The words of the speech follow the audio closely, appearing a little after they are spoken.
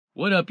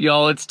What up,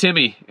 y'all? It's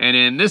Timmy, and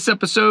in this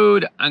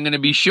episode, I'm going to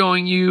be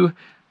showing you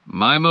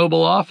my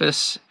mobile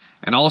office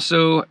and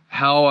also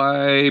how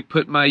I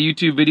put my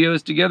YouTube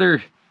videos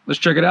together. Let's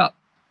check it out.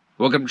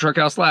 Welcome to Truck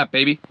House Lap,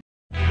 baby.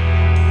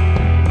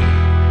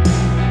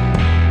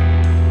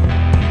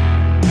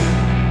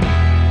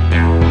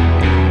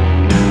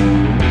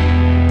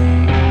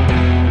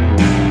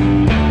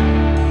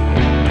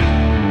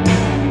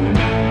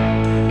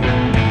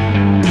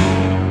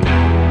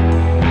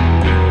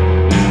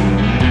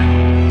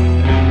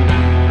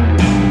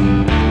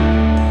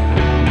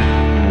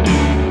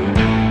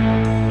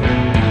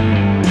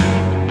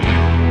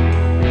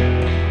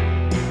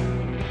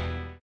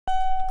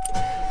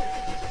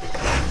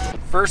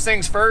 First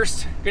things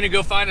first, gonna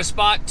go find a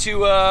spot to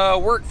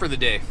work for the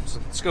day. So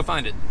let's go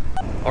find it.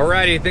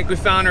 Alrighty, I think we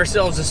found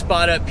ourselves a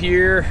spot up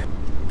here.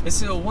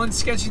 This is the one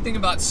sketchy thing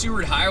about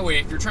Seward Highway.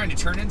 If you're trying to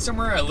turn in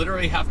somewhere, I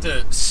literally have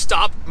to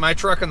stop my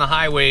truck on the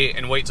highway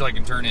and wait till I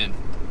can turn in.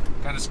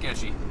 Kind of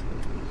sketchy.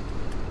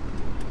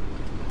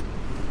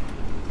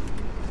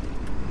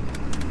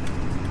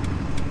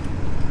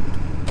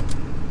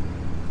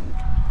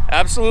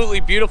 Absolutely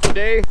beautiful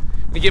day.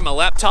 Let me get my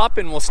laptop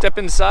and we'll step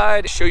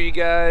inside, show you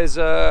guys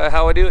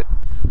how I do it.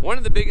 One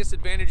of the biggest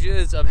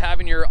advantages of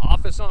having your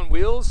office on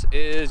wheels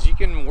is you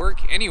can work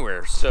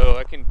anywhere. So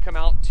I can come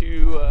out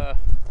to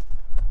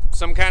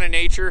some kind of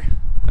nature.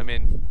 I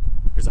mean,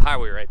 there's a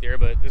highway right there,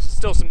 but there's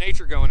still some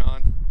nature going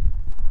on.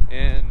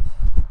 And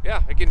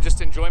yeah, I can just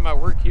enjoy my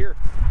work here.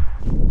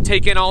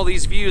 Take in all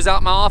these views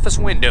out my office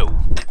window.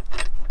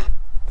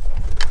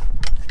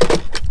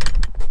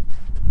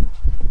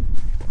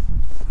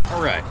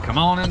 All right, come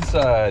on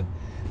inside.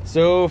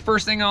 So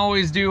first thing I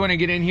always do when I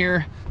get in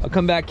here, I'll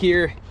come back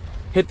here,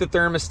 hit the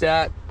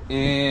thermostat,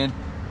 and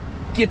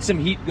get some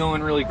heat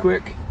going really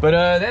quick.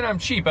 But then I'm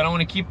cheap, I don't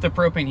want to keep the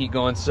propane heat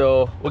going,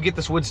 so we'll get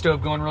this wood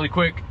stove going really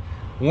quick,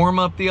 warm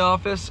up the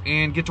office,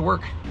 and get to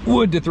work.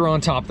 Wood to throw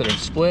on top that I've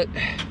split,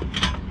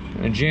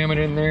 and jam it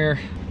in there.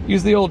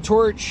 Use the old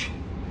torch,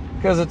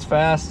 because it's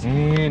fast,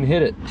 and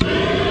hit it.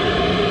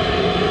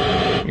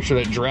 Make sure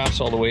that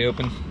drafts all the way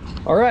open.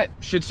 All right,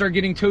 should start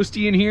getting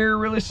toasty in here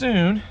really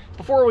soon.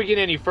 Before we get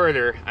any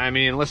further, I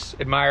mean, let's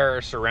admire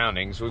our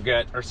surroundings. We've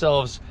got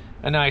ourselves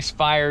a nice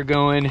fire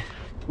going.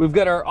 We've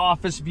got our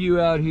office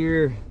view out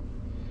here,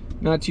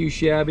 not too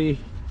shabby.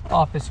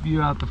 Office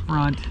view out the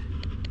front,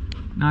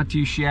 not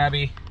too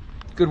shabby.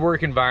 Good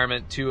work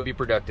environment to be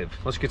productive.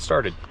 Let's get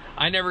started.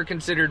 I never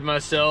considered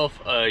myself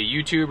a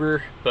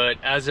YouTuber, but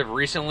as of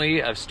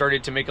recently, I've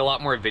started to make a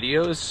lot more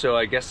videos, so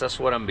I guess that's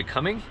what I'm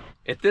becoming.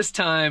 At this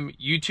time,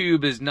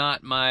 YouTube is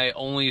not my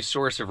only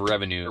source of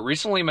revenue.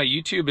 Recently, my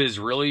YouTube has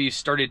really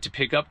started to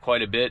pick up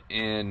quite a bit,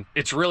 and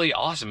it's really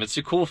awesome. It's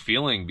a cool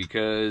feeling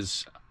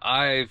because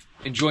I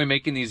enjoy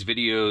making these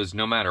videos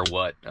no matter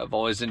what. I've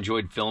always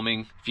enjoyed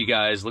filming. If you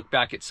guys look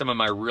back at some of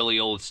my really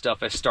old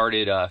stuff, I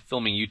started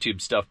filming YouTube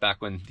stuff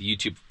back when the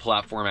YouTube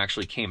platform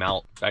actually came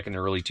out back in the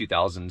early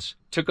 2000s.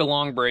 Took a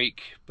long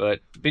break, but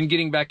been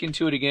getting back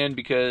into it again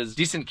because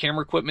decent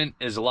camera equipment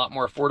is a lot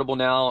more affordable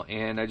now,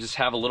 and I just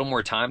have a little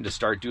more time to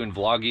start doing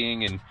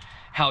vlogging and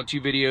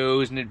how-to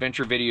videos and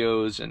adventure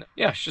videos, and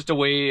yeah, it's just a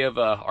way of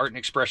art and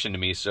expression to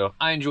me, so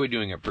I enjoy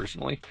doing it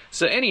personally.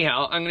 So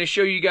anyhow, I'm going to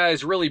show you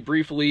guys really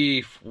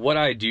briefly what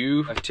I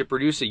do to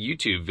produce a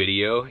YouTube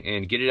video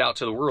and get it out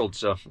to the world,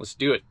 so let's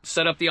do it.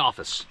 Set up the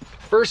office.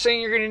 First thing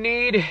you're going to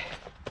need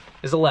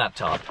is a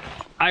laptop.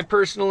 I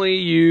personally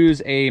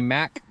use a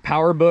Mac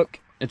PowerBook.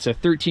 It's a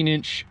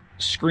 13-inch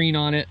screen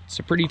on it,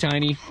 so pretty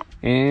tiny,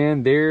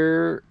 and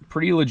they're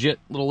pretty legit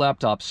little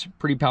laptops,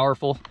 pretty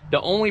powerful. The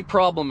only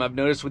problem I've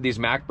noticed with these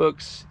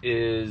MacBooks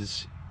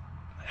is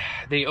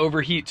they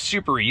overheat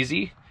super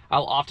easy.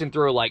 I'll often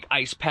throw like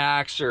ice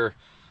packs or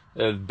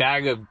a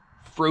bag of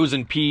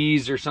frozen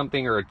peas or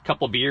something, or a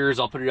couple beers.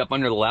 I'll put it up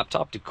under the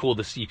laptop to cool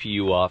the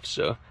CPU off,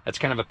 so that's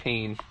kind of a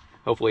pain.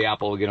 Hopefully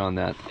Apple will get on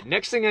that.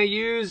 Next thing I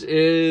use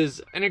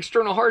is an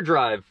external hard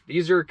drive.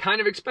 These are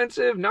kind of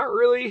expensive, not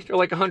really. They're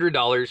like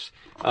 $100.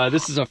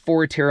 This is a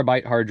 4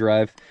 terabyte hard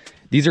drive.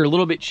 These are a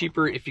little bit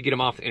cheaper if you get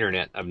them off the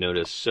internet, I've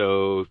noticed.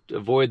 So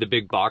avoid the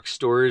big box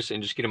stores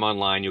and just get them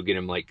online. You'll get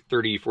them like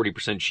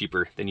 30–40%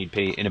 cheaper than you'd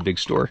pay in a big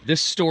store. This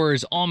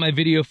stores all my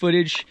video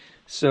footage.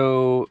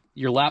 So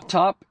your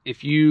laptop,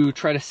 if you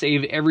try to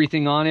save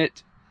everything on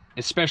it,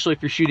 especially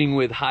if you're shooting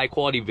with high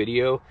quality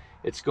video,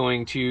 it's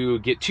going to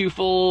get too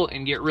full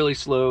and get really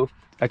slow.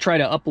 I try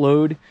to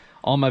upload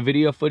all my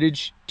video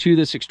footage to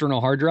this external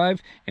hard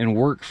drive and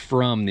work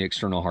from the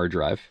external hard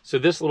drive. So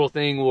this little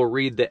thing will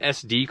read the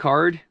SD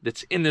card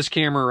that's in this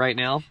camera right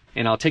now,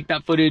 and I'll take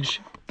that footage,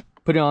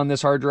 put it on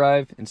this hard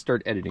drive, and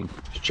start editing.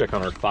 Let's check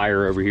on our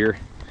fire over here.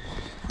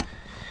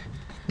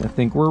 I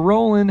think we're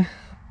rolling.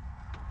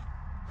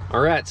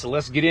 All right, so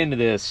let's get into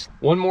this.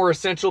 One more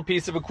essential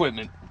piece of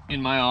equipment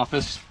in my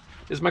office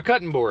is my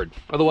cutting board,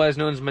 otherwise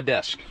known as my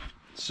desk.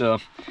 So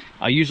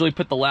I usually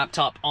put the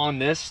laptop on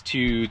this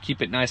to keep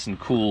it nice and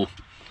cool.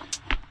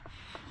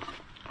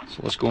 So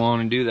let's go on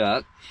and do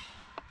that.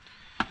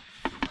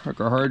 Hook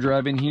our hard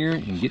drive in here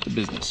and get to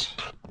business.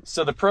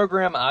 So the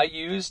program I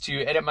use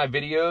to edit my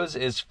videos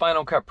is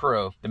Final Cut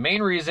Pro. The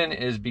main reason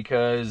is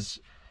because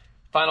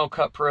Final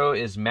Cut Pro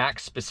is Mac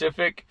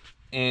specific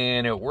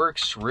and it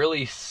works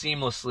really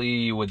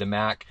seamlessly with the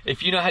Mac.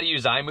 If you know how to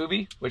use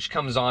iMovie, which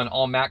comes on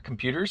all Mac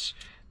computers,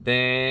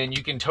 then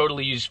you can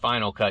totally use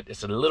Final Cut.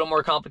 It's a little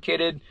more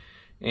complicated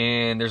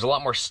and there's a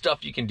lot more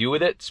stuff you can do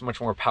with it. It's a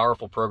much more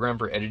powerful program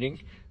for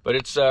editing, but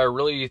it's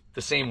really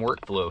the same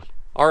workflow.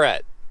 All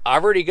right,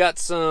 I've already got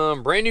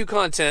some brand new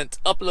content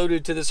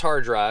uploaded to this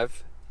hard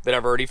drive that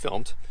I've already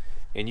filmed,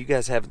 and you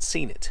guys haven't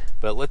seen it.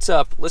 But let's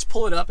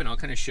pull it up and I'll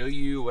kind of show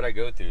you what I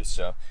go through.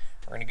 So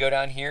we're gonna go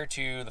down here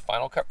to the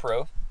Final Cut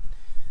Pro.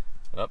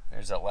 Oh,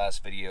 there's that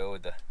last video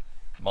with the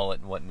mullet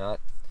and whatnot.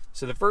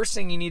 So the first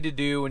thing you need to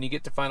do when you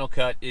get to Final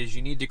Cut is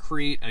you need to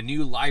create a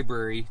new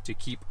library to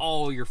keep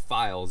all your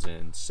files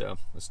in. So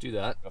let's do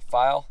that. A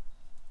file,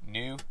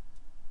 new,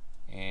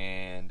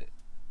 and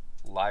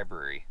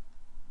library.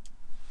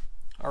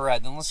 All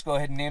right, then let's go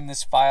ahead and name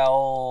this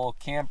file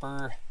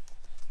Camper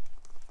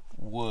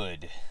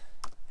Wood,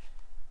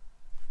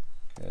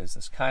 because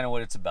that's kind of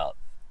what it's about.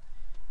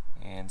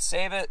 And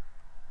save it.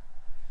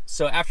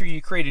 So after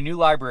you create a new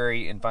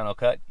library in Final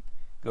Cut,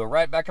 go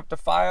right back up to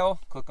File,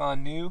 click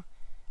on New,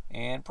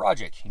 and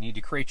Project. You need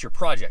to create your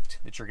project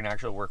that you're gonna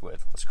actually work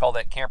with. Let's call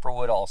that Camper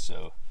Wood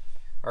also.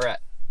 All right,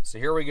 so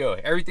here we go.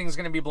 Everything's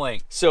gonna be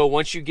blank. So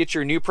once you get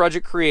your new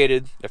project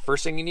created, the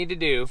first thing you need to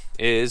do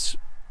is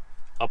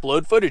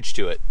upload footage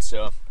to it.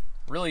 So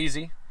real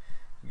easy.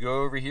 You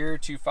go over here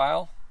to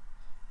File,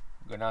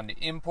 go down to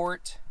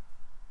Import,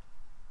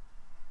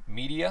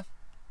 Media.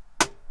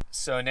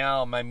 So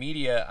now my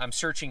media, I'm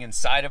searching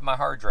inside of my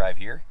hard drive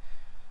here.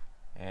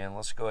 And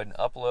let's go ahead and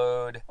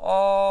upload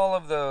all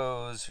of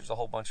those. There's a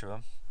whole bunch of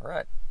them. All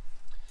right.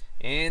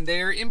 And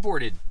they're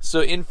imported.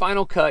 So in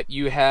Final Cut,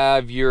 you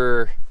have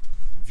your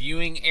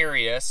viewing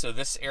area. So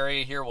this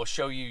area here will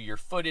show you your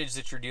footage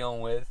that you're dealing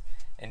with.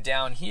 And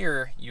down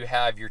here, you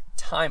have your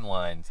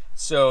timeline.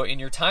 So in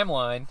your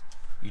timeline,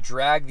 you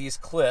drag these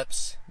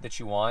clips that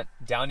you want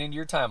down into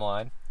your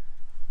timeline.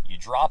 You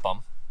drop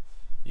them.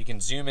 You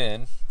can zoom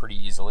in pretty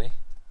easily.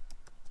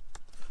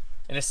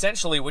 And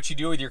essentially what you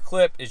do with your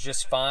clip is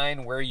just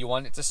find where you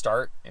want it to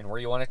start and where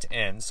you want it to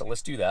end. So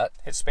let's do that.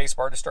 Hit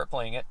spacebar to start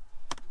playing it.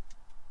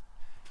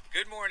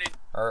 Good morning.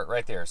 All right,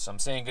 right there. So I'm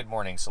saying good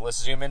morning. So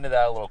let's zoom into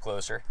that a little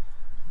closer.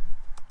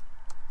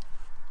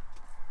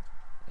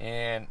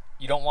 And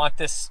you don't want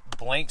this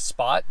blank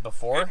spot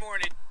before. Good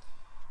morning.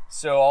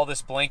 So all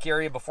this blank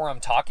area before I'm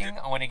talking,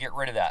 I want to get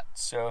rid of that.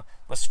 So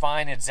let's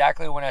find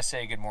exactly when I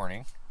say good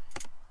morning.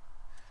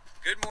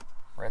 Good morning.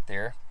 Right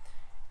there.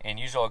 And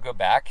usually I'll go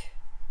back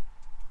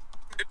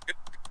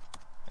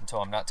until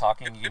I'm not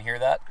talking. You can hear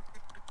that.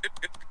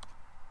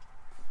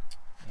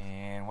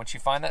 And once you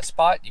find that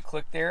spot, you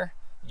click there.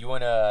 You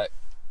want to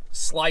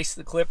slice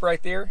the clip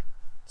right there.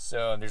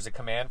 So there's a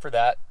command for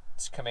that.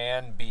 It's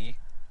Command B.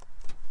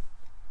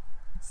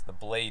 It's the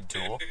blade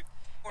tool.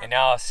 And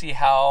now see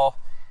how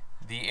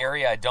the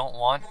area I don't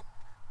want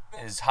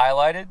is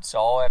highlighted. So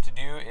all I have to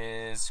do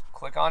is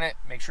click on it,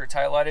 make sure it's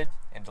highlighted,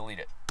 and delete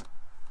it.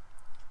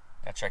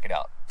 Now check it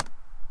out.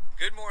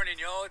 Good morning,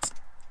 y'all.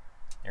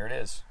 Here it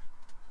is.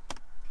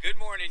 Good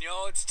morning,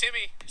 y'all. It's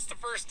Timmy. It's the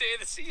first day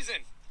of the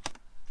season.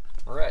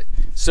 All right.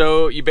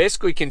 So you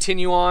basically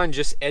continue on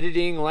just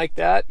editing like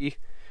that.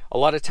 A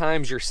lot of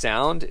times your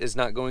sound is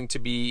not going to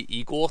be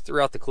equal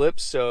throughout the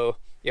clips, so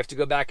you have to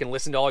go back and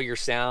listen to all your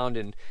sound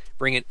and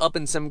bring it up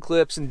in some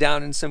clips and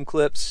down in some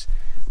clips.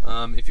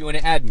 If you want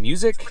to add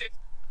music,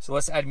 so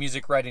let's add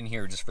music right in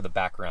here just for the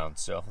background.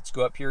 So let's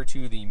go up here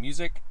to the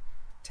Music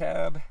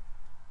tab,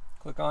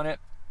 click on it,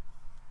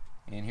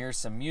 and here's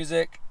some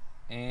music.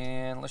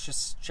 And let's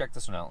just check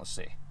this one out. Let's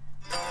see.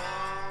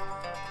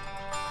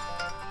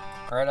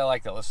 All right, I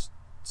like that.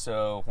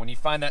 So when you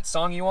find that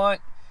song you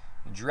want,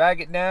 you drag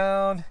it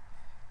down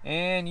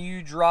and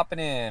you drop it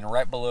in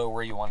right below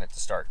where you want it to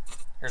start.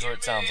 Here's what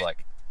it sounds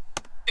like.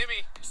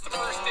 Timmy, it's the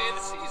first day of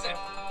the season.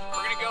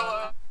 We're gonna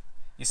go.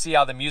 You see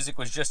how the music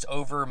was just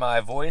over my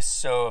voice?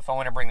 So if I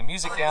want to bring the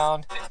music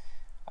down,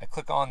 I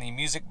click on the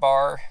music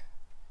bar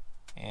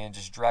and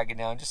just drag it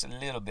down just a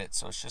little bit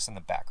so it's just in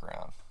the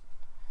background.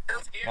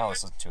 Now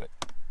let's listen to it.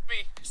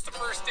 It's the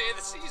first day of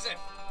the season.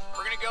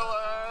 We're gonna go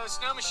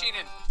snow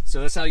machining.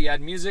 So that's how you add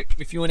music.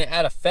 If you want to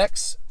add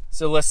effects,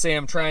 so let's say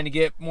I'm trying to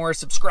get more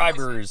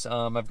subscribers.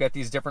 I've got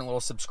these different little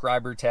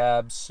subscriber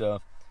tabs.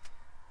 So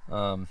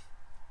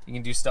you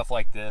can do stuff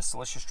like this. So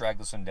let's just drag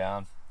this one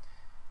down,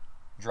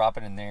 drop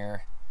it in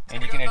there,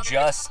 and you can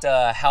adjust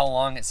how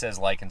long it says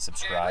like and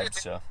subscribe.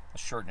 So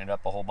let's shorten it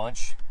up a whole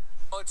bunch.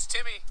 Well, it's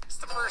Timmy. It's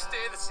the first day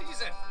of the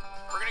season.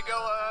 We're gonna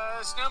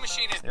go snow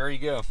machining. There you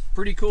go.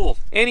 Pretty cool.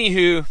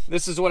 Anywho,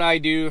 this is what I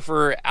do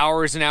for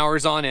hours and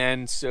hours on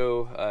end.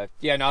 So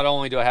yeah, not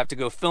only do I have to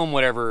go film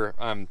whatever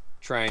I'm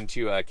trying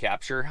to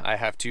capture, I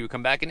have to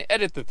come back and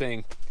edit the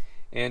thing.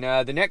 And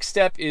the next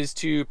step is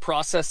to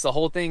process the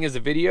whole thing as a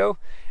video,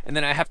 and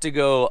then I have to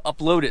go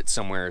upload it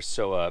somewhere.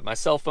 So my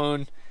cell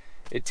phone,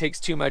 it takes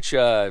too much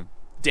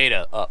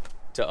data up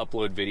to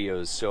upload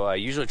videos. So I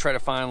usually try to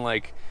find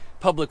like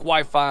public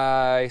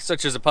Wi-Fi,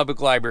 such as a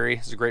public library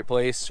is a great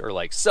place, or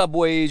like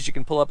subways you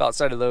can pull up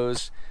outside of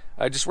those.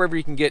 Just wherever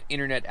you can get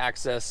internet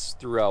access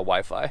through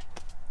Wi-Fi.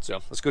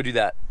 So let's go do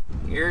that.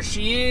 Here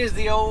she is,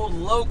 the old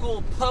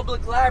local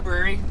public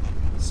library.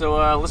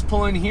 So let's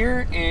pull in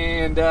here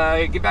and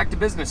get back to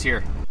business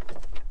here.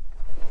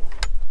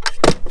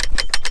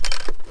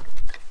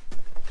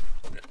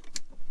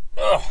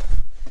 Oh,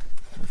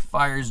 the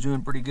fire's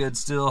doing pretty good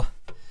still.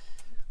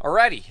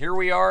 Alrighty, here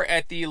we are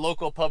at the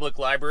local public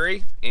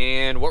library,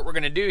 and what we're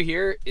gonna do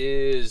here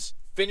is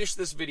finish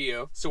this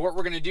video. So what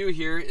we're gonna do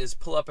here is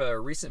pull up a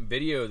recent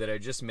video that I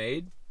just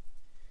made,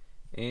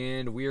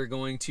 and we are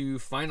going to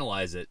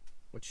finalize it.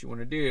 What you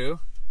wanna do,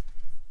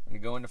 I'm gonna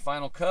go into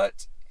Final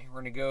Cut, and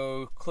we're gonna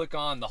go click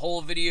on the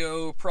whole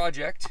video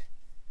project.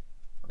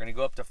 We're gonna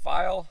go up to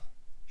File,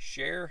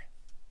 Share,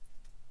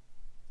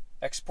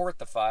 Export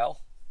the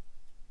file,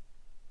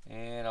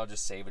 and I'll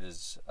just save it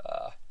as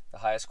the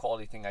highest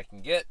quality thing I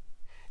can get.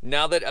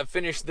 Now that I've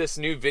finished this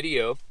new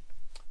video,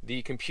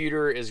 the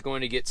computer is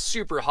going to get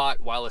super hot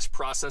while it's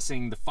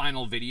processing the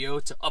final video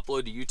to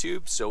upload to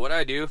YouTube. So what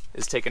I do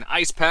is take an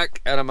ice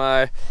pack out of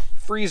my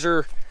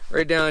freezer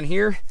right down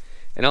here,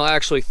 and I'll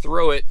actually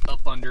throw it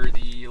up under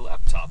the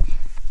laptop,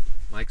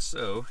 like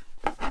so.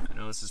 I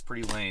know this is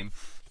pretty lame,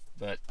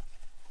 but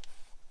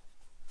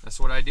that's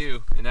what I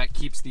do, and that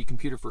keeps the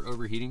computer from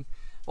overheating.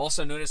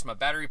 Also notice my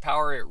battery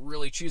power, it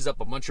really chews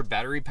up a bunch of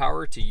battery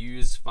power to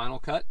use Final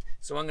Cut.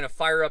 So I'm gonna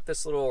fire up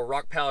this little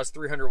Rock Palace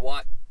 300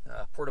 watt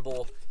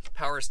portable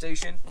power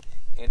station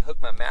and hook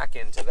my Mac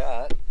into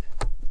that.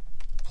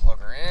 Plug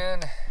her in,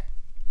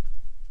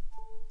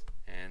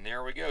 and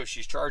there we go,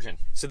 she's charging.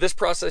 So this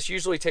process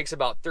usually takes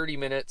about 30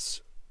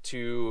 minutes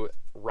to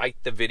write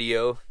the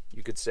video,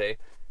 you could say.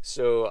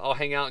 So I'll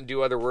hang out and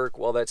do other work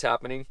while that's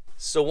happening.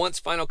 So once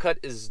Final Cut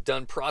is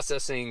done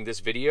processing this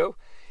video,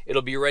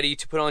 it'll be ready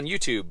to put on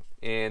YouTube,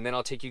 and then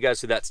I'll take you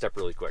guys through that step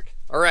really quick.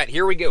 All right,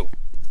 here we go.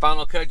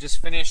 Final Cut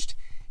just finished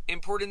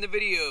importing the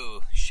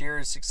video. Share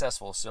is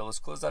successful, so let's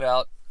close that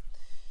out.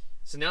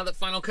 So now that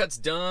Final Cut's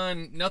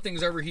done,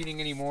 nothing's overheating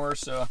anymore,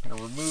 so I'm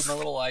gonna remove my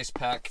little ice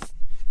pack.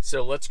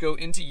 So let's go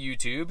into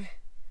YouTube,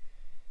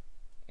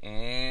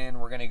 and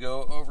we're gonna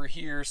go over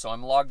here. So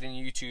I'm logged in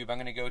YouTube. I'm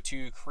gonna go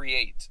to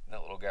Create,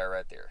 that little guy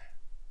right there.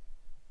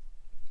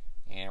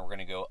 And we're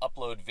gonna go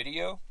Upload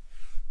Video.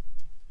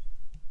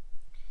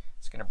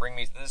 It's going to bring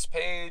me to this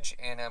page,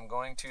 and I'm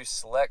going to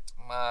select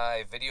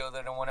my video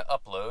that I want to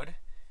upload,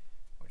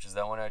 which is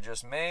that one I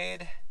just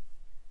made.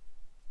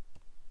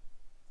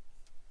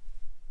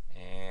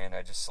 And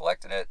I just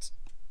selected it,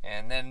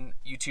 and then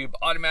YouTube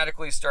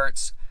automatically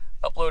starts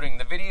uploading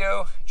the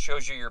video. It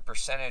shows you your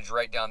percentage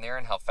right down there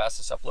and how fast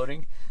it's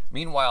uploading.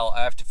 Meanwhile,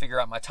 I have to figure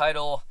out my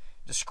title,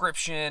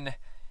 description.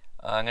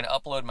 I'm going to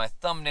upload my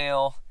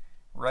thumbnail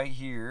right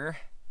here,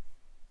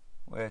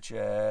 which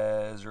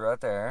is right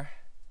there.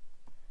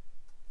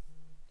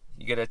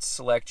 You gotta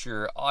select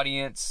your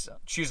audience,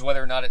 choose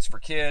whether or not it's for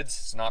kids.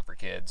 It's not for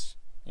kids.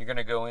 You're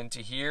gonna go into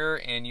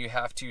here and you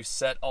have to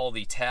set all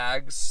the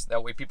tags.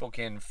 That way people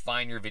can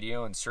find your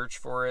video and search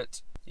for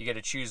it. You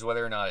gotta choose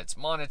whether or not it's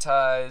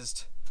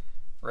monetized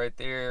right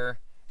there.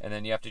 And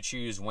then you have to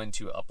choose when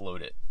to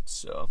upload it.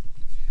 So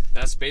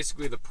that's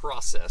basically the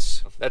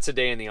process. That's a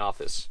day in the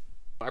office.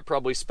 I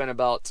probably spent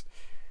about,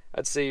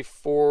 I'd say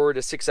 4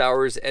 to 6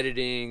 hours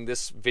editing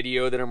this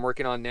video that I'm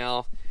working on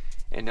now.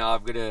 And now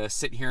I'm gonna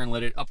sit here and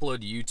let it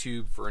upload to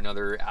YouTube for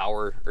another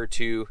hour or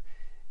two.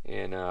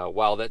 And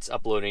while that's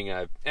uploading,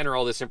 I enter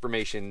all this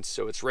information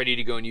so it's ready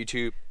to go on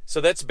YouTube. So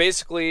that's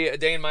basically a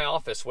day in my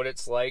office, what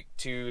it's like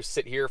to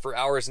sit here for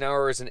hours and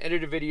hours and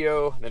edit a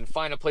video, then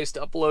find a place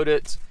to upload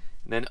it,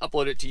 and then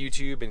upload it to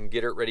YouTube and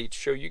get it ready to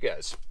show you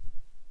guys.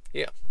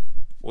 Yeah.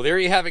 Well, there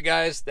you have it,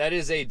 guys. That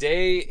is a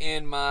day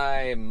in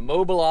my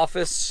mobile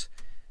office,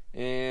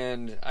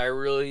 and I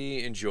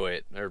really enjoy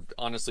it. I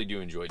honestly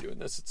do enjoy doing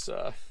this. It's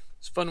a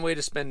fun way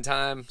to spend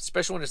time,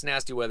 especially when it's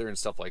nasty weather and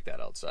stuff like that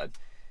outside.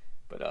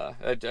 But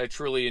I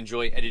truly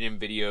enjoy editing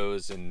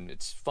videos, and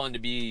it's fun to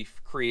be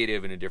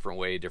creative in a different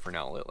way, a different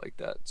outlet like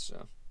that.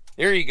 So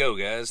there you go,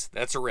 guys.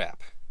 That's a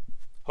wrap.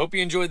 Hope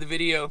you enjoyed the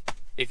video.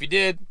 If you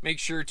did, make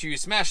sure to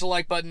smash the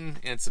like button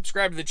and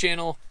subscribe to the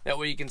channel. That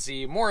way you can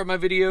see more of my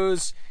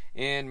videos,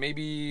 and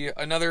maybe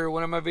another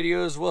one of my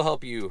videos will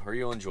help you, or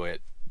you'll enjoy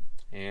it.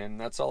 And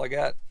that's all I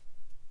got.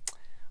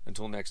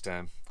 Until next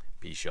time,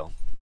 peace, y'all.